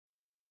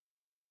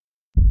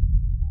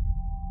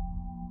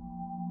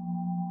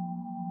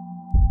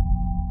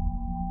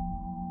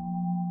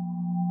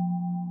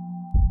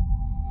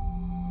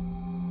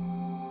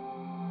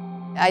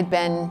I'd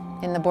been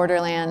in the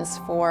borderlands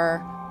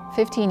for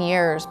 15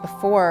 years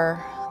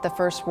before the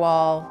first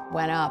wall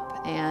went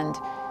up, and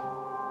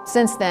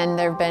since then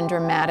there have been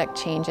dramatic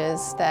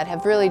changes that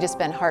have really just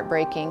been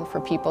heartbreaking for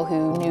people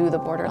who knew the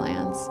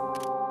borderlands.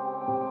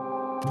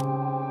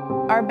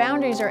 Our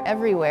boundaries are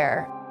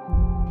everywhere,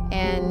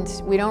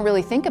 and we don't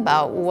really think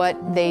about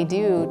what they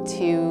do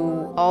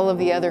to all of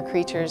the other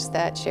creatures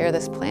that share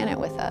this planet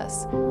with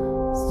us.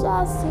 It's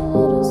just a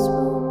little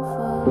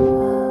spoonful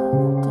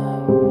of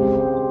dirt,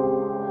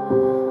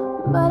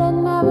 but it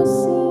never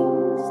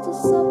seems to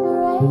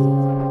separate.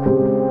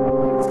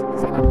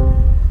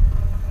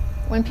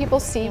 When people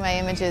see my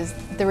images,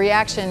 the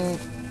reaction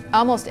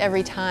almost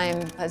every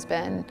time has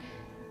been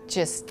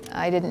just,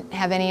 I didn't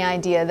have any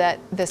idea that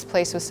this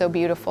place was so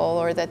beautiful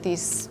or that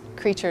these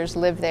creatures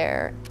live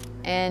there.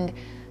 And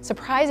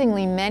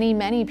surprisingly,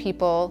 many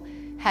people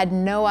had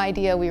no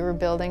idea we were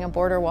building a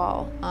border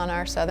wall on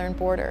our southern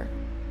border.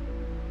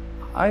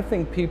 I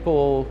think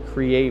people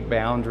create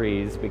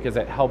boundaries because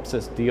it helps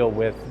us deal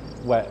with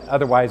what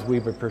otherwise we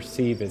would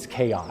perceive as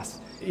chaos,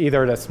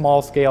 either at a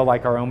small scale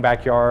like our own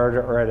backyard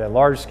or at a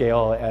large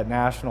scale at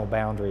national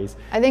boundaries.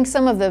 I think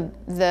some of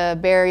the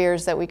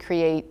barriers that we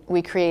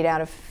create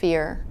out of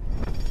fear.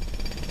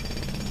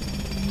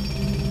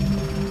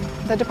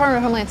 The Department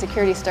of Homeland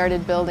Security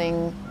started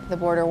building the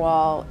border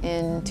wall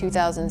in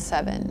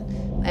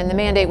 2007, and the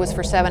mandate was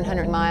for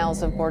 700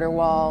 miles of border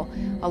wall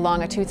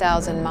along a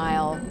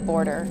 2,000-mile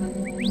border.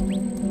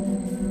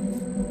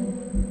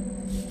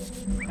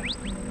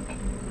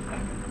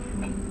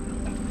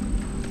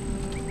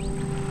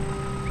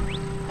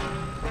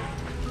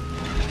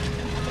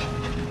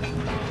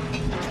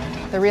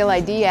 The Real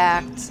ID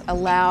Act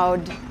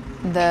allowed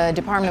the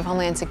Department of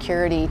Homeland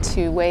Security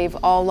to waive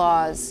all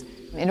laws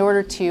in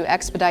order to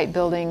expedite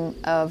building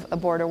of a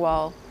border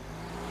wall.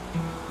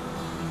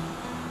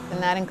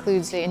 And that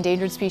includes the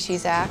Endangered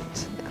Species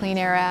Act, the Clean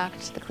Air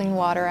Act, the Clean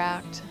Water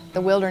Act,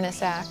 the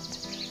Wilderness Act.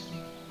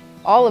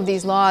 All of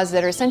these laws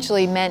that are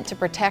essentially meant to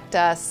protect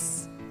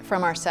us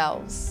from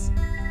ourselves.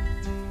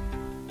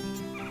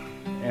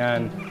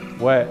 And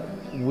what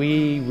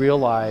we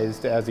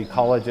realized as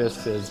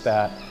ecologists is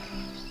that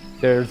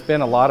there's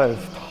been a lot of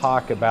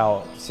talk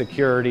about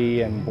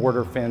security and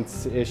border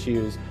fence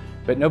issues,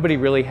 but nobody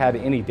really had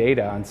any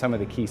data on some of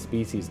the key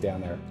species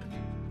down there.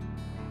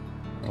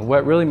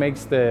 What really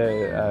makes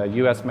the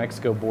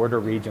US-Mexico border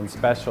region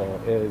special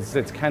is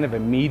it's kind of a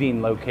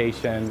meeting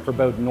location for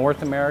both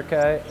North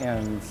America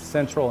and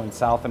Central and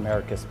South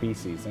America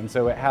species. And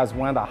so it has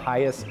one of the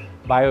highest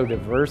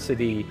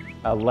biodiversity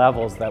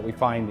levels that we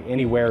find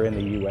anywhere in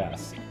the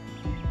US.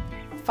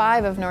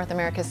 5 of North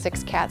America's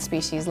 6 cat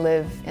species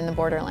live in the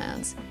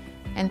borderlands,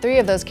 and 3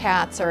 of those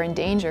cats are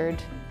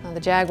endangered, the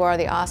jaguar,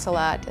 the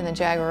ocelot, and the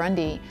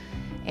jaguarundi.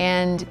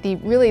 And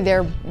really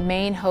their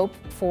main hope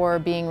for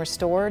being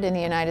restored in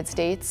the United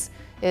States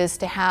is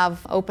to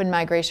have open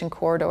migration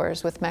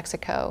corridors with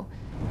Mexico.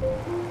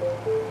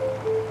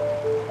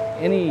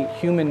 Any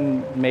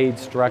human-made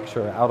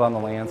structure out on the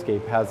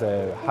landscape has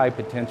a high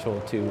potential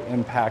to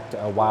impact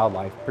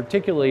wildlife,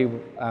 particularly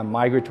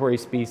migratory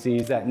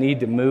species that need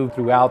to move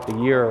throughout the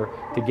year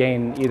to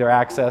gain either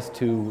access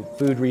to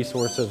food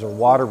resources or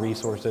water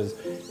resources.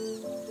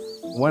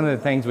 One of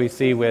the things we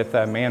see with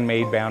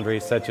man-made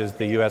boundaries such as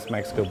the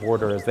US-Mexico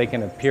border is they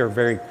can appear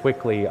very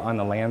quickly on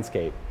the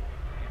landscape.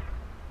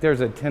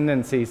 There's a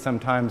tendency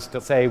sometimes to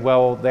say,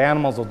 well, the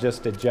animals will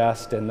just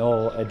adjust and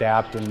they'll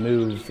adapt and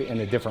move in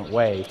a different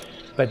way.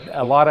 But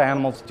a lot of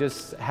animals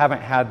just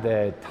haven't had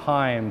the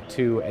time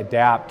to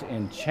adapt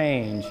and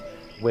change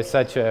with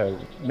such a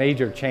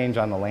major change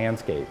on the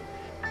landscape.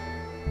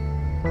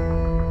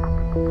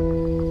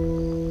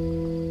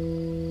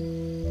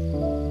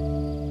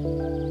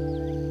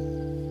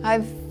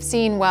 I've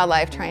seen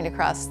wildlife trying to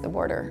cross the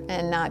border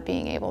and not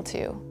being able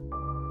to.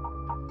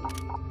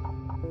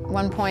 At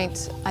one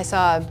point, I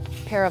saw a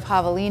pair of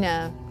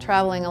javelina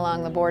traveling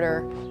along the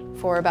border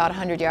for about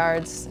 100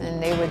 yards,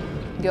 and they would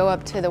go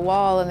up to the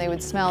wall and they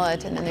would smell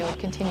it, and then they would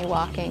continue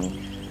walking,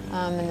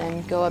 and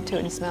then go up to it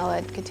and smell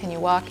it, continue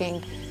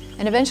walking,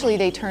 and eventually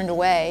they turned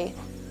away.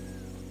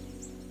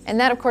 And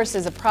that, of course,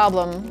 is a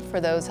problem for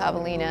those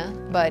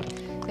javelina, but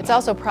it's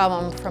also a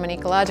problem from an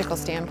ecological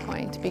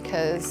standpoint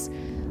because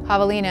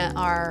javelina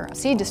are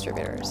seed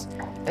distributors.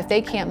 If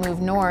they can't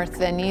move north,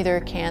 then neither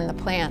can the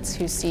plants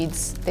whose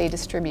seeds they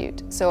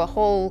distribute. So a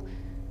whole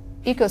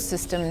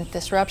ecosystem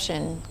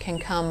disruption can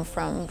come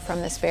from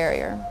this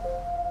barrier.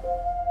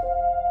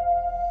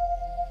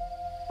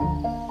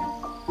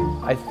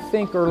 I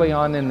think early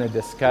on in the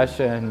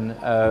discussion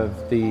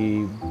of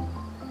the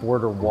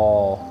border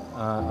wall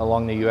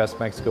along the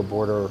US-Mexico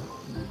border,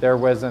 there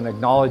was an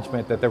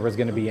acknowledgement that there was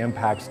going to be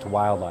impacts to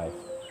wildlife.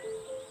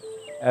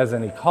 As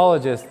an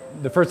ecologist,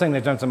 the first thing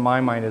that jumps in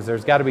my mind is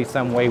there's got to be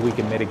some way we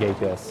can mitigate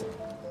this.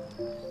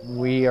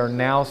 We are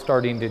now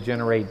starting to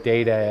generate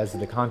data as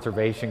the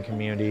conservation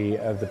community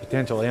of the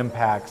potential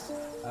impacts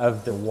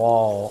of the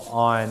wall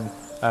on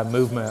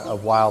movement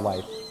of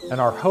wildlife. And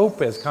our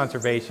hope as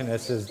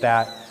conservationists is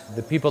that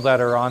the people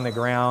that are on the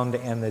ground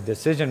and the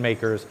decision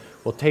makers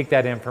will take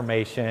that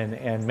information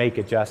and make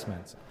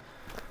adjustments.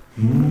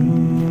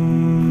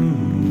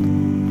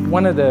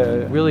 One of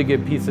the really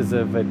good pieces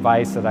of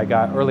advice that I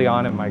got early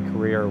on in my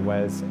career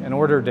was, in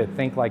order to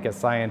think like a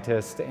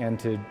scientist and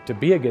to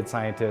be a good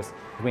scientist,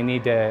 we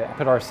need to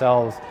put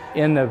ourselves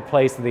in the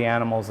place of the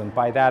animals. And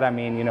by that I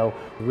mean, you know,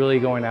 really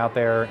going out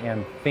there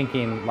and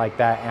thinking like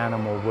that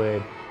animal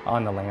would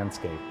on the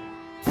landscape.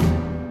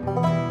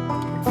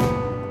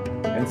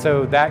 And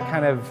so that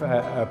kind of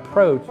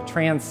approach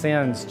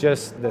transcends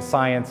just the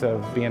science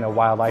of being a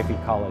wildlife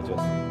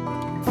ecologist.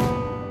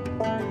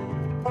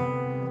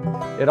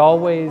 It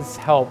always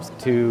helps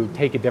to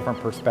take a different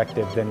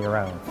perspective than your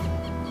own.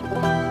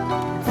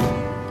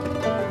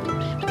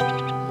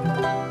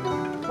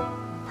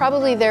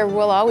 Probably there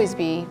will always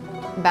be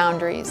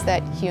boundaries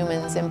that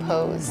humans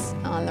impose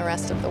on the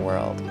rest of the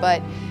world,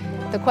 but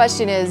the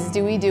question is,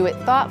 do we do it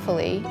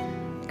thoughtfully,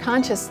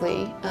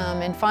 consciously,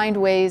 and find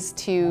ways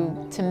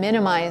to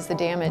minimize the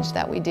damage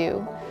that we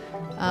do?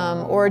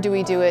 Or do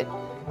we do it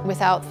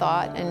without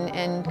thought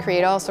and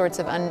create all sorts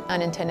of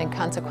unintended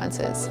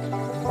consequences?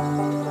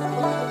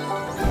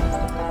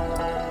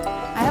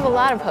 I have a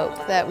lot of hope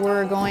that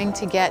we're going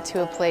to get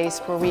to a place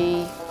where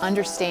we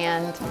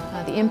understand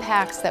the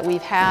impacts that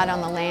we've had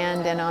on the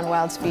land and on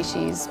wild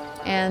species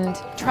and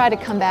try to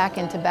come back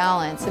into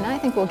balance, and I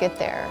think we'll get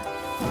there.